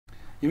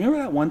You remember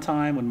that one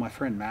time when my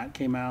friend Matt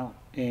came out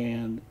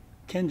and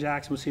Ken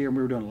Jackson was here and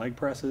we were doing leg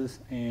presses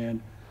and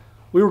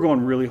we were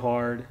going really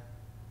hard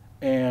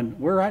and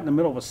we're right in the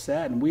middle of a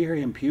set and we hear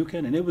him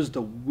puking and it was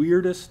the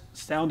weirdest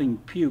sounding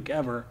puke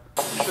ever.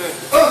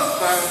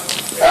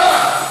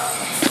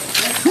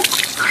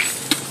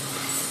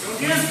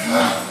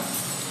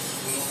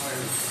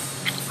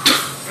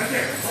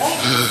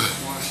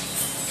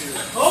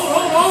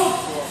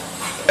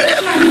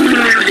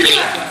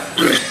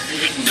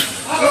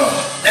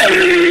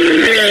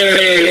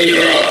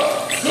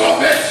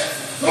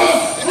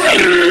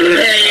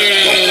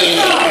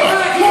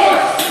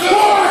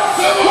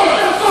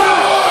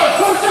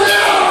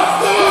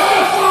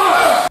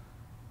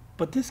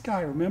 But this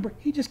guy, remember,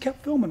 he just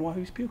kept filming while he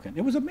was puking.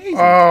 It was amazing.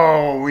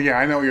 Oh, yeah,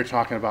 I know what you're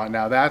talking about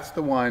now. That's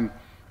the one.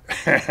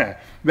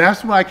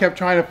 That's what I kept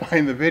trying to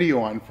find the video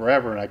on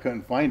forever, and I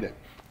couldn't find it.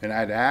 And I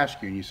had to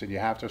ask you, and you said you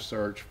have to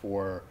search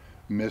for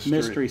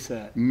mystery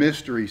set.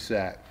 Mystery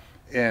set.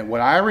 And what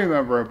I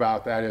remember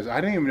about that is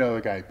I didn't even know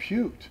the guy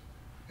puked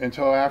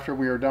until after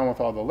we were done with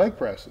all the leg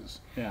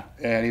presses. Yeah.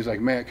 And he's like,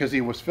 man, because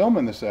he was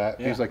filming the set.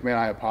 Yeah. He's like, man,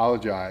 I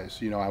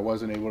apologize. You know, I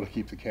wasn't able to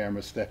keep the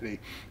camera steady.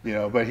 You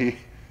know, but he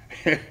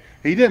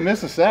didn't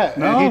miss a set.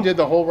 No. And he did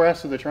the whole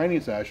rest of the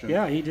training session.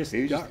 Yeah,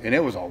 and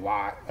it was a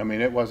lot. I mean,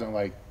 it wasn't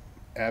like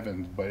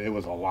Evans, but it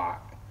was a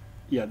lot.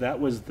 Yeah, that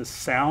was the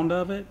sound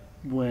of it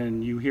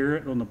when you hear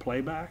it on the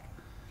playback.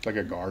 It's like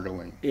a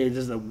gargling. It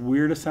is the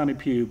weirdest sounding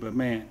puke, but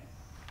man,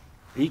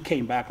 he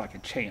came back like a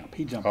champ.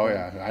 He jumped. Oh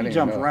yeah, he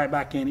jumped right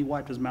back in. He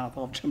wiped his mouth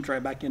off, jumped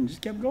right back in, and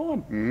just kept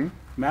going. Mm-hmm.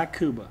 Matt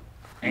Kuba.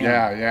 I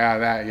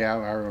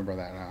remember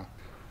that now.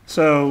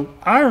 So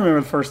I remember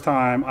the first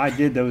time I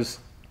did those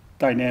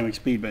dynamic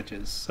speed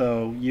benches.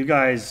 So you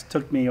guys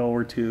took me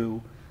over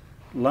to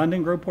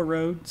London Groveport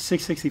Road,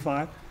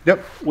 665.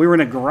 Yep. We were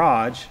in a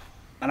garage,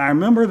 and I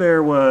remember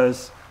there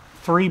was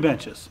 3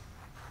 benches.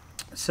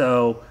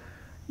 So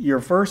your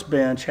first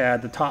bench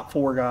had the top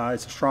 4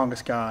 guys, the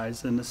strongest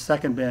guys, and the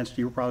second bench,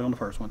 you were probably on the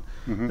first one.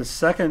 Mm-hmm. The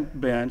second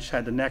bench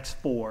had the next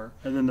 4,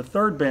 and then the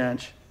third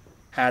bench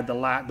had the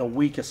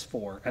weakest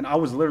 4, and I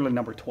was literally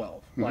number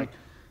 12. Mm-hmm. Like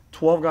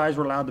 12 guys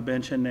were allowed to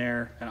bench in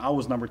there, and I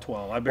was number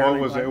 12.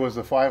 It was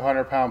the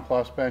 500-pound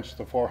plus bench,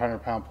 the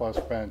 400-pound plus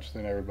bench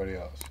than everybody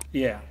else.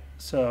 Yeah.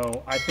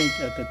 So I think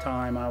at the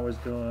time I was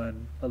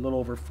doing a little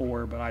over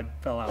 4, but I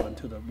fell out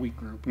into the weak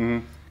group.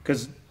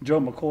 Because Joe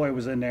McCoy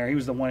was in there. He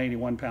was the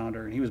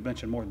 181-pounder, and he was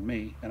benching more than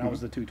me, and I was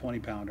the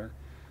 220-pounder.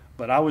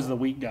 But I was the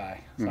weak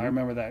guy. So I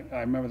remember that. I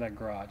remember that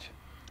garage.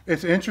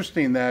 It's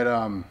interesting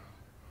that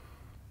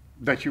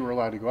that you were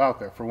allowed to go out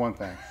there, for one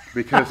thing,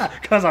 because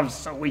I'm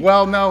so weak.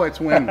 Well, no,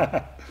 it's when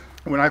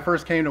I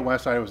first came to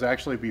Westside. It was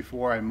actually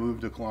before I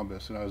moved to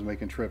Columbus, and I was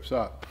making trips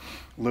up.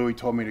 Louis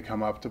told me to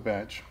come up to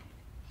bench.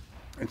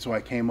 And so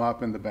I came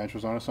up, and the bench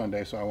was on a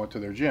Sunday, so I went to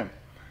their gym,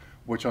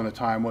 which on the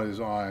time was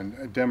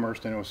on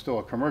Demhurst, and it was still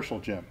a commercial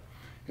gym.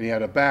 And he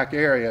had a back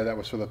area that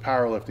was for the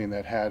powerlifting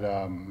that had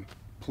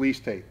police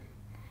tape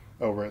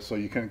over it, so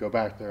you couldn't go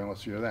back there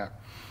unless you're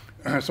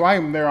that. So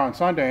I'm there on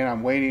Sunday, and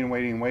I'm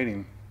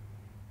waiting.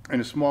 And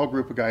a small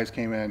group of guys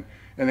came in,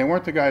 and they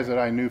weren't the guys that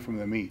I knew from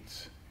the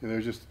meets. They were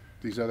just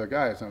these other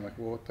guys. And I'm like,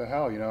 well, what the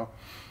hell, you know?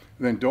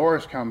 And then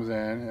Doris comes in,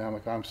 and I'm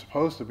like, I'm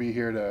supposed to be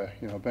here to,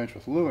 you know, bench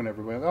with Lou and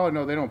everybody. Oh,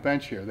 no, they don't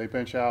bench here. They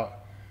bench out,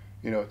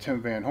 you know,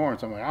 Tim Van Horn.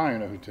 So I'm like, I don't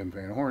even know who Tim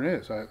Van Horn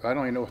is. I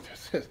don't even know what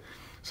this is.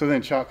 So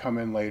then Chuck come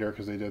in later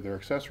because they did their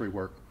accessory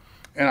work.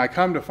 And I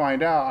come to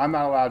find out I'm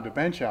not allowed to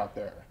bench out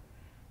there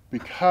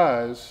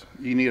because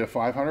you need a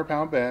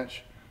 500-pound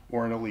bench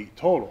or an elite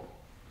total.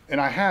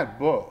 And I had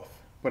both,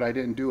 but I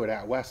didn't do it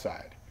at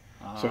Westside.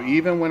 So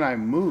even when I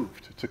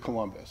moved to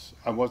Columbus,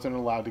 I wasn't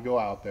allowed to go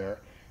out there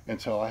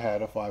until I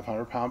had a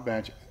 500-pound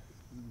bench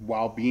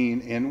while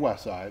being in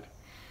Westside.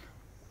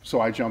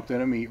 So I jumped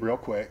in a meet real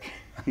quick,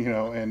 you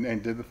know,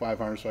 and did the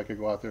 500 so I could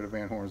go out there to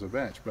Van Horn's a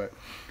bench. But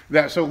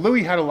so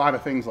Louis had a lot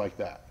of things like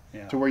that,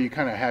 to where you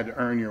kind of had to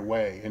earn your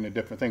way into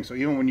different things. So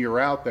even when you were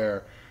out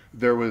there,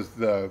 there was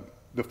the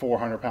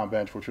 400-pound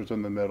bench, which was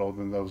in the middle,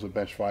 then those that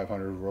bench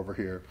 500 were over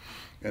here,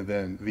 and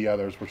then the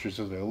others, which was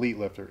just the elite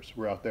lifters,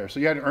 were out there. So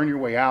you had to earn your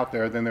way out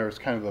there. Then there was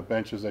kind of the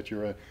benches that you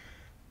were in.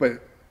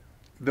 But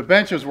the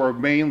benches were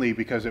mainly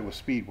because it was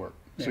speed work.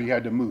 So you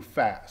had to move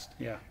fast.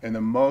 Yeah. And the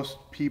most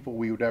people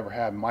we would ever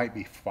have might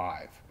be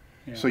 5.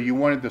 Yeah. So you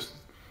wanted this,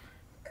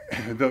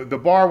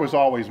 the bar was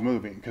always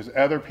moving because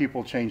other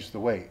people changed the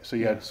weight. So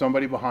you had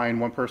somebody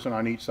behind, one person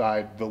on each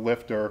side, the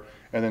lifter,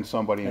 and then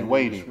somebody in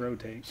waiting. Just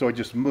rotate. So it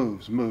just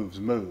moves.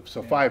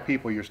 So 5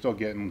 people, you're still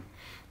getting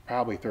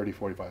probably 30,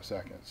 45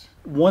 seconds.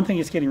 One thing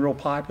that's getting real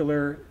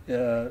popular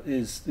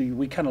is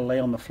we kind of lay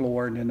on the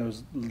floor and then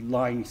those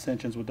lying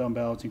extensions with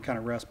dumbbells. You kind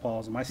of rest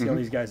pause them. I see all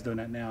these guys doing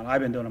that now, and I've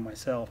been doing it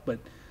myself. But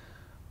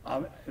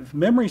if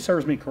memory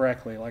serves me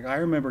correctly, like I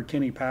remember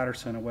Kenny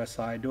Patterson at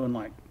Westside doing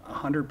like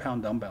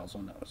 100-pound dumbbells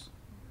on those.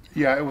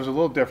 Yeah, it was a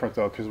little different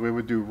though because we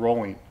would do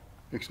rolling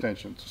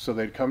extensions. So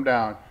they'd come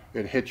down,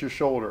 it'd hit your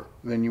shoulder,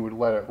 then you would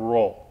let it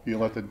roll. You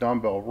let the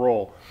dumbbell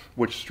roll,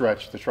 which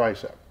stretched the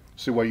tricep.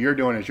 So what you're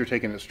doing is you're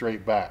taking it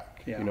straight back.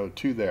 back, Yeah. you know,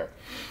 to there.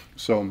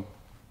 So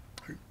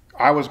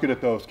I was good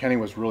at those. Kenny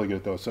was really good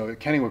at those. So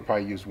Kenny would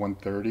probably use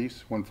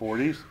 130s,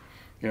 140s.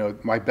 You know,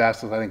 my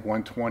best is I think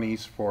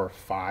 120s for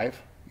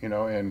 5. You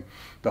know, and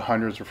the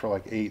hundreds are for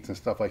like 8s and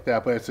stuff like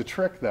that. But it's a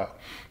trick though,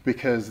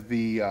 because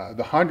the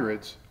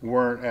hundreds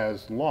weren't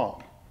as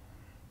long,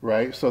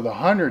 right? So the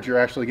hundreds, you're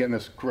actually getting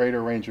this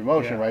greater range of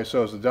motion, Yeah. right?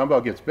 So as the dumbbell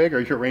gets bigger,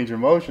 your range of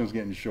motion is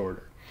getting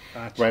shorter,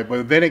 Gotcha. right?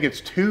 But then it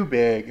gets too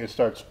big, it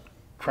starts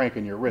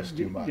cranking your wrist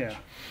too much. Yeah.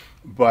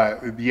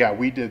 But yeah,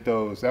 we did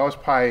those. That was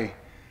probably,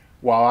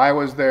 while I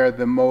was there,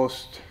 the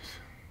most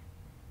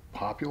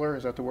popular,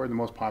 is that the word? The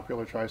most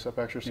popular tricep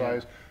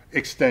exercise,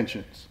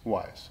 extensions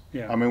wise.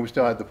 Yeah. I mean, we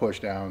still had the push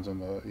downs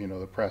and the, you know,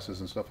 the presses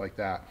and stuff like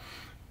that,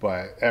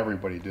 but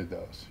everybody did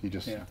those. You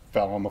just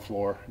fell on the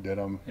floor, did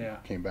them,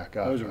 came back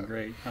up. Those were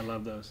great. I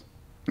love those.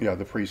 Yeah,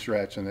 the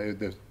pre-stretch and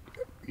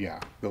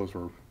those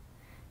were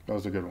a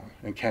good one.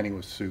 And Kenny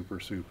was super,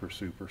 super,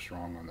 super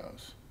strong on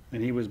those.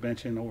 And he was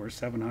benching over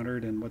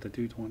 700 and what, the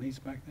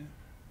 220s back then?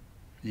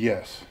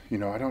 Yes. You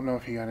know, I don't know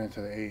if he got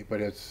into the 8, but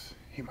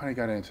he might have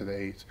got into the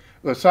 8s.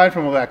 But aside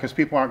from all that, because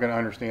people aren't going to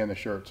understand the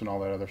shirts and all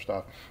that other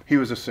stuff, he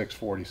was a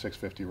 640,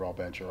 650 raw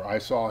bencher. I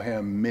saw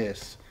him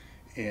miss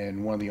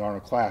in one of the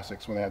Arnold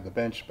Classics when they had the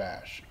bench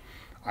bash.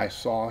 I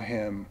saw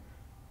him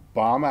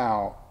bomb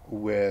out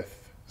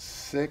with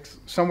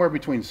somewhere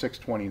between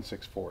 620 and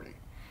 640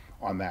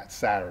 on that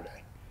Saturday.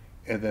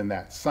 And then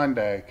that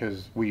Sunday,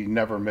 because we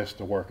never missed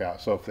a workout.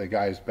 So if the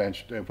guys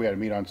benched, if we had a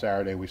meet on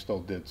Saturday, we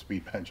still did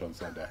speed bench on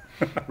Sunday,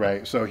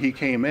 right? So he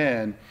came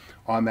in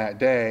on that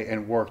day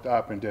and worked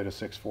up and did a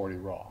 640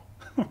 raw.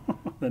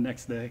 The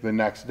next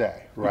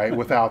day, right?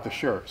 Without the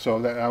shirt. So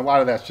a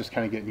lot of that's just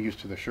kind of getting used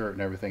to the shirt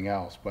and everything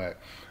else. But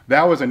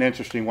that was an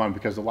interesting one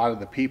because a lot of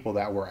the people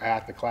that were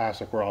at the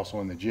Classic were also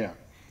in the gym.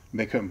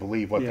 They couldn't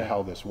believe what the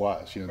hell this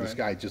was. You know, this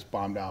guy just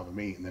bombed out of a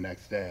meet and the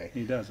next day.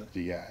 He does it.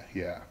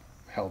 Yeah.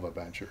 Hell of a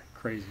bencher.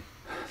 Crazy.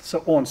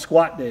 So on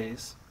squat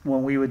days,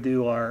 when we would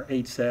do our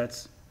 8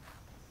 sets,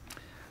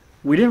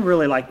 we didn't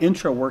really like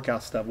intro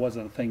workout stuff.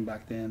 Wasn't a thing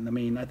back then. I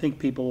mean, I think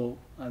people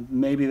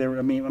maybe they were.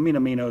 I mean,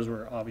 aminos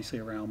were obviously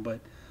around,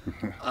 but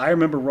I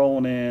remember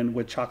rolling in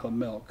with chocolate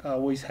milk. I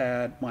always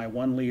had my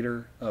 1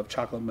 liter of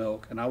chocolate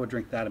milk, and I would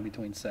drink that in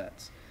between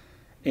sets.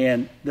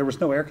 And there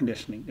was no air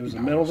conditioning. It was the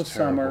middle of the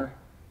summer.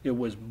 It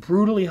was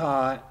brutally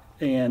hot,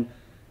 and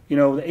you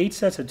know, the 8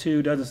 sets of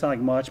 2 doesn't sound like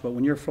much, but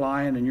when you're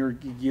flying and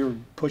you're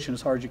pushing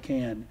as hard as you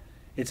can,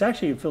 it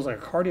feels like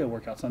a cardio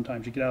workout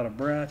sometimes. You get out of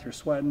breath, you're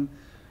sweating,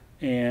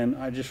 and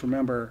I just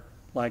remember,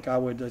 like, I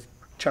would just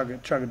chug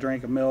a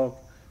drink of milk,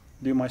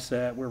 do my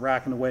set, we're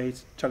racking the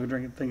weights, chug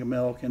a thing of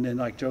milk, and then,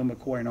 like, Joe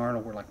McCoy and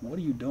Arnold were like, what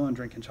are you doing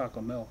drinking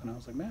chocolate milk? And I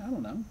was like, man, I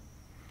don't know.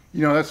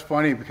 You know, that's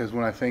funny because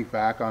when I think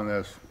back on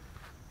this,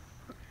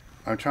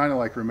 I'm trying to,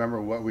 like,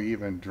 remember what we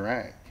even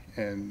drank,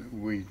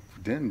 and we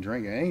didn't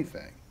drink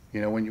anything. You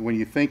know, when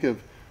you think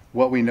of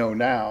what we know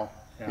now,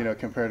 you know,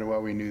 compared to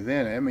what we knew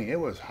then, I mean, it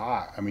was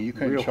hot. I mean, you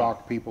couldn't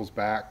chalk people's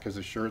back because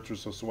the shirts were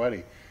so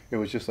sweaty. It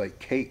was just like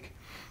cake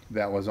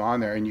that was on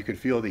there, and you could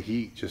feel the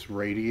heat just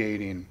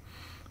radiating,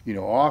 you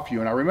know, off you.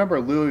 And I remember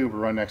Louie would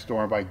run next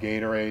door and buy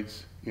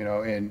Gatorades, you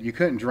know, and you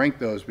couldn't drink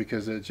those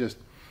because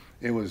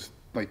it was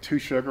like too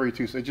sugary,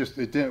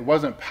 it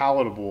wasn't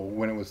palatable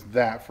when it was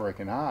that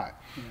freaking hot.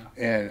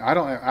 And I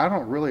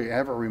don't really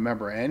ever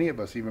remember any of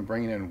us even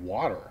bringing in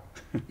water.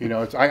 You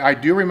know, I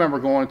do remember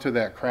going to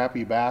that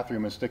crappy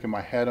bathroom and sticking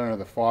my head under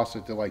the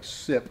faucet to like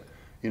sip,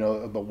 you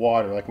know, the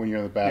water. Like when you're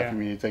in the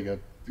bathroom, you take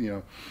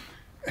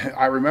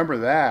I remember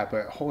that.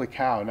 But holy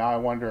cow! Now I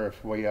wonder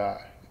if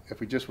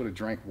we just would have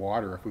drank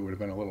water, if we would have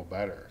been a little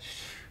better.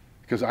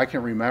 Because I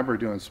can remember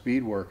doing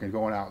speed work and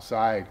going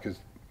outside because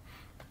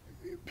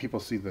people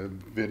see the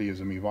videos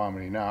of me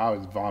vomiting now. I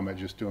was vomit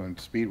just doing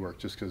speed work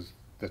just because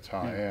that's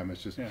how I am.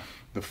 It's just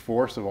the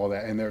force of all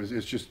that, and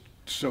it's just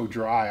so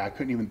dry. I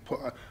couldn't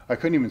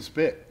even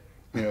spit,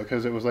 you know,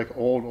 because it was like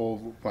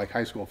old like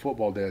high school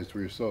football days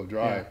where you're so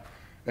dry.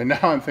 And now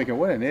I'm thinking,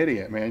 what an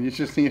idiot, man! You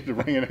just needed to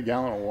bring in a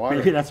gallon of water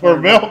or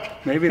milk.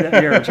 Maybe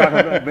that's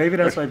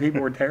why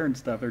people were tearing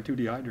stuff. They're too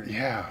dehydrated.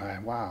 Yeah,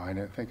 wow, I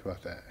didn't think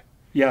about that.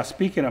 Yeah,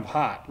 speaking of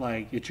hot,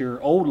 like at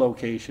your old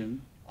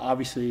location,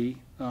 obviously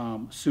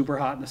super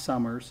hot in the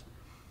summers,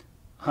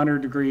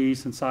 100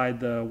 degrees inside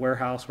the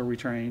warehouse where we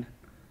trained.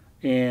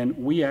 And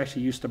we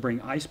actually used to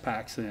bring ice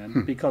packs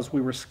in because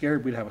we were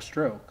scared we'd have a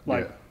stroke.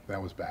 Like, that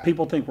was bad.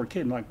 People think we're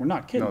kidding. Like, we're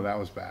not kidding. No, that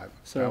was bad.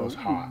 So that was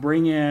hot.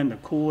 Bring in the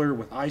cooler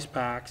with ice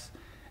packs.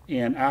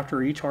 And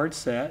after each hard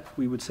set,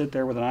 we would sit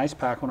there with an ice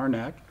pack on our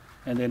neck.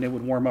 And then it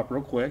would warm up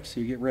real quick. So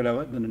you get rid of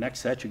it. Then the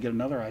next set, you get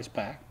another ice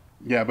pack.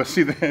 Yeah, but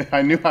see,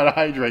 I knew how to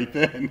hydrate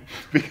then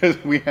because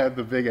we had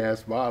the big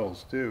ass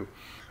bottles too.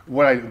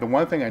 The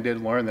one thing I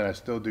did learn that I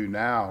still do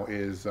now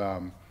is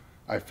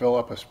I fill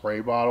up a spray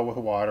bottle with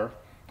water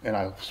and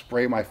I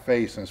spray my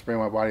face and spray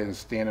my body and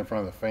stand in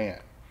front of the fan.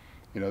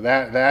 You know,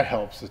 that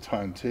helps a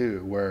ton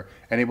too, where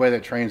anybody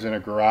that trains in a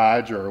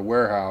garage or a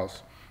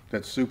warehouse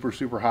that's super,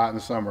 super hot in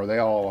the summer, they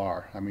all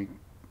are. I mean,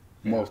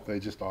 most, they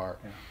just are.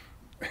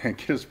 And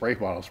get a spray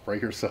bottle, spray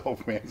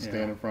yourself, man,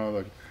 stand in front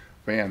of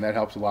man, that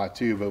helps a lot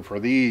too. But for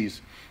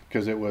these,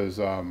 because it was,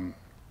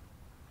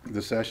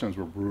 the sessions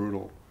were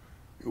brutal.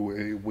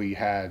 We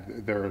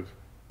had their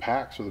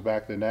packs for the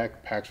back of the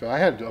neck, packs for, I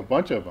had a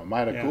bunch of them. I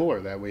had a cooler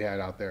that we had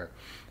out there.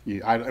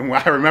 I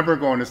remember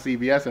going to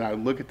CVS and I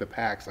would look at the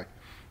packs like,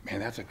 man,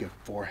 that's a good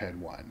forehead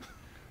one.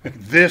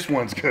 This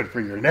one's good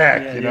for your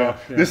neck, you know.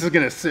 This is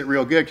going to sit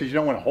real good because you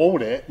don't want to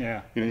hold it.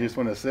 Yeah. You know, you just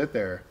want to sit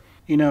there.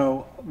 You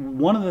know,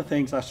 one of the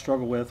things I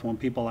struggle with when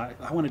people, I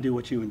want to do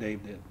what you and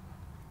Dave did.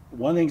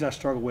 One of the things I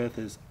struggle with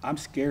is I'm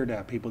scared to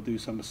have people do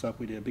some of the stuff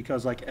we did,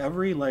 because like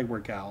every leg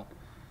workout,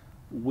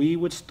 we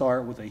would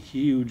start with a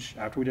huge,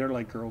 after we did our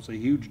leg curls, a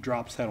huge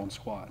drop set on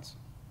squats.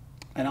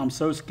 And I'm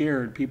so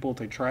scared people, if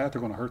they try it, they're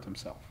going to hurt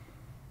themselves.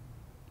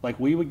 Like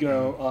we would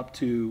go up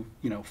to,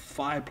 you know,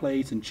 5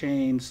 plates and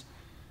chains,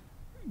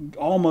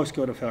 almost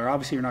go to failure.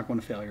 Obviously you're not going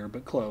to failure,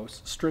 but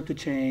close. Strip the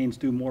chains,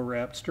 do more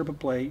reps, strip a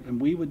plate, and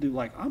we would do,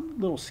 like, I'm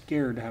a little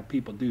scared to have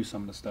people do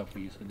some of the stuff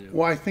we used to do.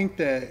 Well, I think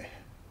that,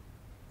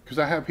 because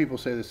I have people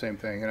say the same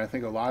thing, and I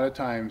think a lot of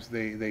times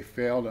they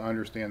fail to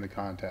understand the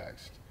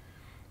context.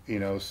 You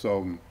know,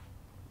 so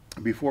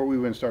before we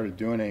even started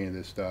doing any of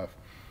this stuff,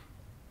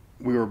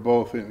 we were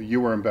both, you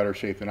were in better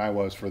shape than I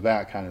was for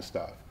that kind of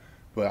stuff.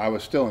 But I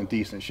was still in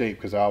decent shape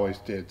because I always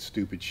did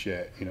stupid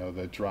shit, you know,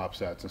 the drop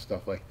sets and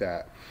stuff like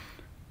that.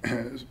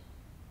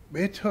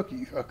 It took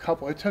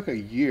a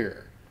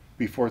year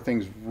before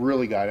things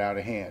really got out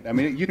of hand. I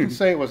mean, you can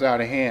say it was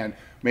out of hand.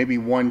 Maybe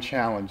one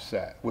challenge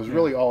set was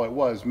really all it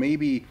was.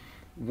 Maybe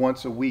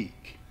once a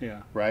week.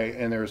 Yeah. Right.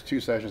 And there was 2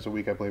 sessions a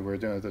week, I believe we were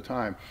doing at the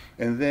time.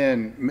 And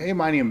then it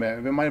might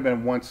have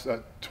been once,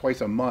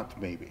 twice a month,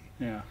 maybe.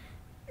 Yeah.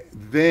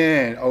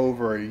 Then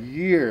over a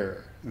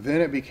year,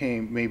 then it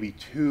became maybe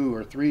 2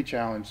 or 3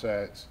 challenge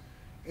sets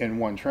in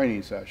one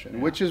training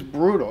session, which is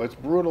brutal. It's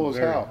brutal as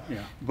hell.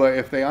 Yeah. But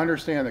if they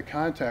understand the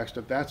context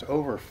of that's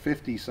over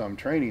 50 some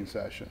training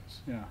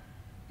sessions,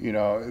 you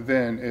know,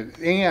 then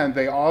and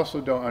they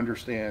also don't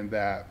understand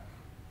that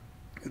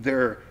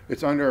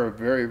it's under a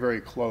very, very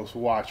close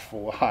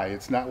watchful eye.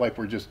 It's not like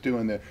we're just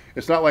doing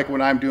it's not like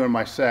when I'm doing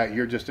my set,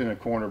 you're just in a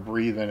corner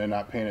breathing and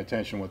not paying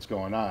attention to what's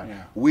going on.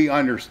 Yeah. We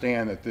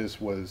understand that this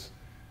was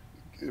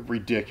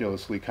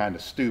ridiculously kind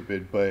of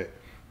stupid, but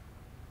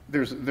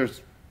there's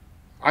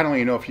I don't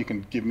even know if you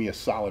can give me a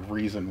solid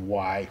reason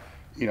why,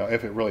 you know,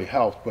 if it really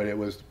helped, but it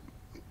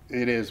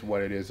is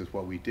what it is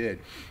what we did.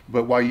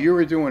 But while you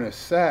were doing a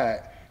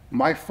set,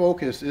 my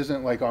focus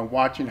isn't like on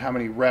watching how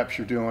many reps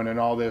you're doing and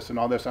all this and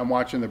all this. I'm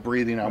watching the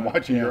breathing, I'm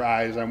watching your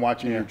eyes, I'm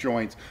watching your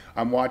joints,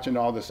 I'm watching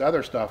all this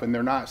other stuff, and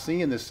they're not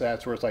seeing the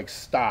sets where it's like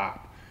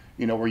stop.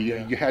 You know, where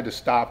you had to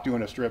stop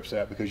doing a strip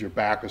set because your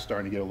back was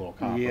starting to get a little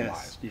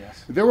compromised.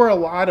 Yes. There were a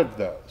lot of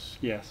those.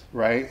 Yes.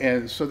 Right?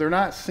 And so they're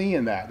not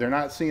seeing that. They're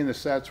not seeing the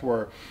sets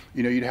where,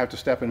 you know, you'd have to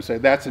step in and say,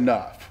 that's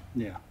enough.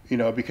 Yeah. You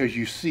know, because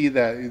you see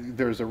that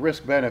there's a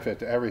risk benefit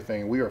to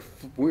everything. We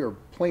were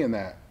playing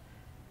that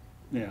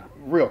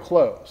real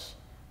close.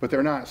 But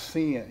they're not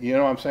seeing, you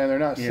know what I'm saying? They're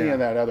not seeing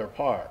that other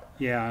part.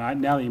 Yeah,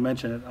 and now that you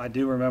mention it, I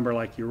do remember,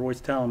 like, you were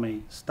always telling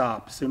me,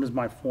 stop. As soon as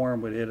my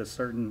form would hit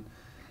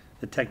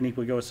the technique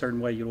would go a certain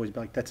way, you'd always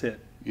be like, that's it.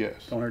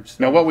 Yes. Don't hurt yourself.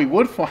 Now, what we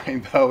would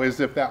find, though, is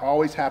if that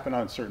always happened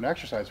on certain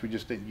exercise, we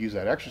just didn't use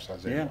that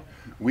exercise anymore.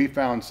 We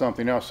found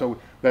something else. So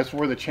that's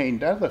where the chain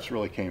deadlifts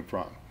really came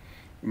from.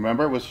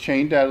 Remember, it was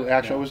chain deadlifts,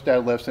 actually it was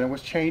deadlifts, and it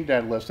was chain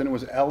deadlifts, and it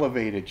was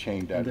elevated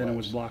chain deadlifts. And then it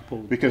was block pull.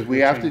 Because we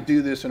have to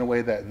do this in a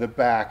way that the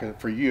back,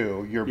 for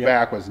you, your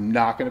back was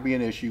not going to be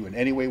an issue in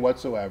any way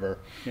whatsoever,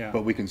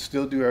 but we can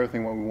still do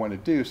everything what we want to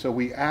do. So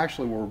we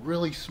actually were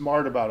really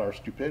smart about our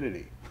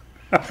stupidity.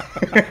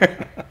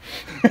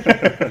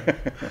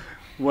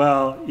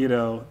 Well, you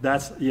know,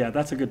 that's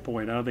a good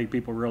point. I don't think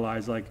people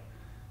realize, like,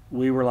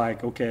 we were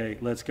like, okay,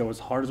 let's go as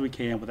hard as we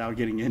can without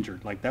getting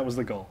injured. Like, that was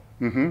the goal.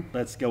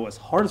 Let's go as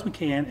hard as we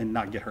can and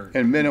not get hurt.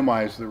 And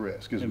minimize the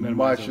risk as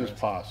much as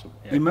possible.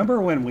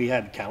 Remember when we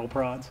had cattle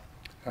prods?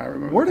 I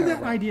remember. Where did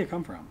that idea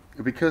come from?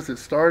 Because it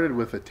started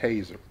with a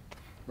taser.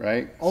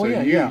 Right? Oh,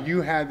 so yeah,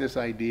 you had this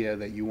idea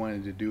that you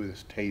wanted to do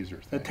this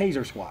taser thing. The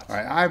taser squats. All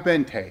right, I've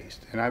been tased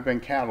and I've been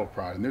cattle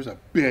prod, and there's a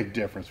big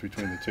difference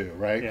between the two,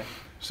 right?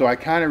 So I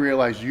kind of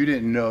realized you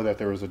didn't know that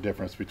there was a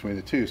difference between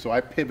the two. So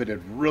I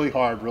pivoted really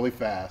hard, really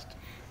fast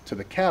to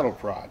the cattle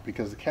prod,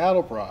 because the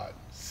cattle prod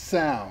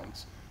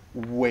sounds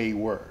way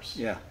worse.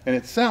 Yeah. And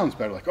it sounds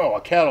better, like, oh,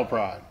 a cattle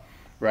prod,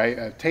 right?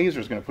 A taser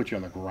is going to put you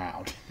on the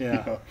ground. Yeah.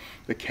 You know?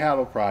 The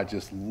cattle prod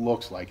just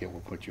looks like it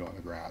will put you on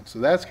the ground. So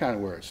that's kind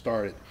of where it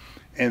started.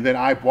 And then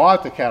I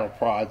bought the cattle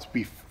prods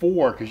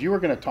before, because you were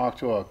going to talk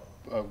to a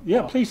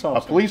police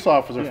officer. A police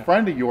officer,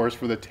 friend of yours,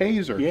 for the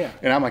taser. Yeah.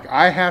 And I'm like,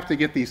 I have to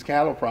get these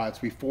cattle prods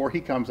before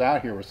he comes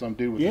out here with some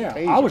dude with the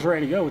taser. I was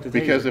ready to go with the taser.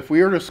 Because if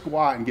we were to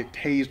squat and get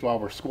tased while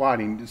we're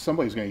squatting,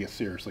 somebody's going to get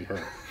seriously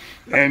hurt.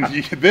 And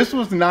this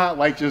was not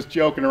like just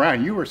joking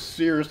around. You were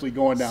seriously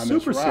going down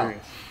this route. Super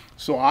serious.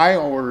 So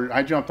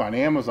I jumped on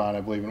Amazon,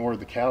 I believe, and ordered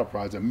the cattle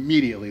prods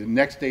immediately. The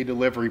next day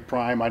delivery,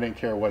 Prime, I didn't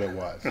care what it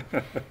was.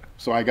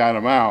 So I got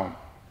them out.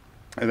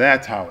 And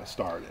that's how it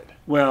started.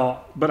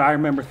 Well, but I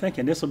remember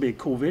thinking this will be a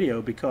cool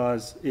video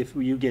because if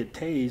you get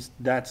tased,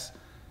 that's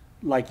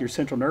like your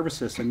central nervous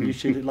system. You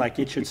should like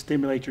it should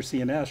stimulate your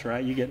CNS,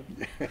 right? You get.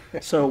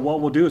 So what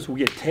we'll do is we'll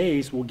get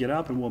tased, we'll get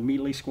up, and we'll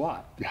immediately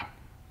squat. Yeah.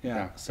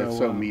 Yeah. So it's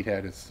so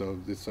meathead. It's so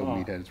meathead. It's that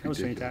was ridiculous.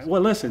 fantastic.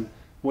 Well, listen.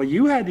 Well,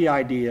 you had the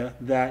idea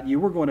that you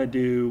were going to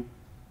do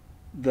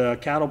the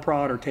cattle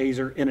prod or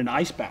taser in an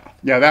ice bath.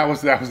 Yeah, that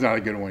was not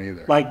a good one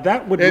either. Like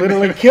that would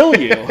literally kill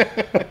you.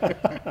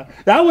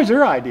 That was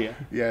your idea.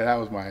 Yeah, that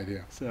was my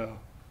idea. So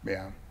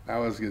Yeah, that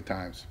was good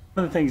times.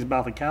 one of the things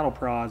about the cattle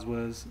prods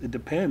was it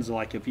depends.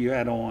 Like if you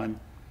had on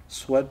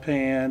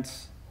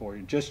sweatpants or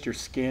just your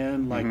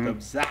skin, like the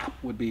zap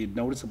would be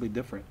noticeably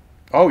different.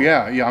 Oh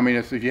yeah, yeah. I mean,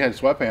 if you had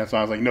sweatpants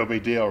on, it's like no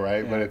big deal,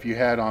 right? Yeah. But if you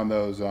had on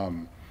those,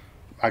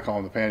 I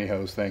call them the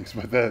pantyhose things,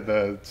 but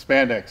the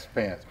spandex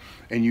pants,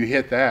 and you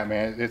hit that,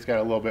 man, it's got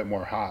a little bit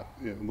more a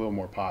little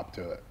more pop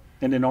to it.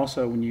 And then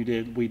also when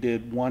we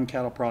did one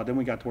cattle prod, then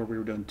we got to where we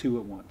were doing two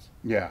at once.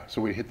 Yeah,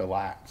 so we hit the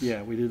lats.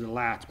 Yeah, we did the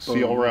lats.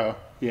 Seal row.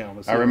 Yeah,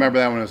 I remember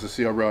that when it was a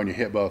seal row and you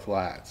hit both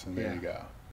lats, and there Yeah. you go.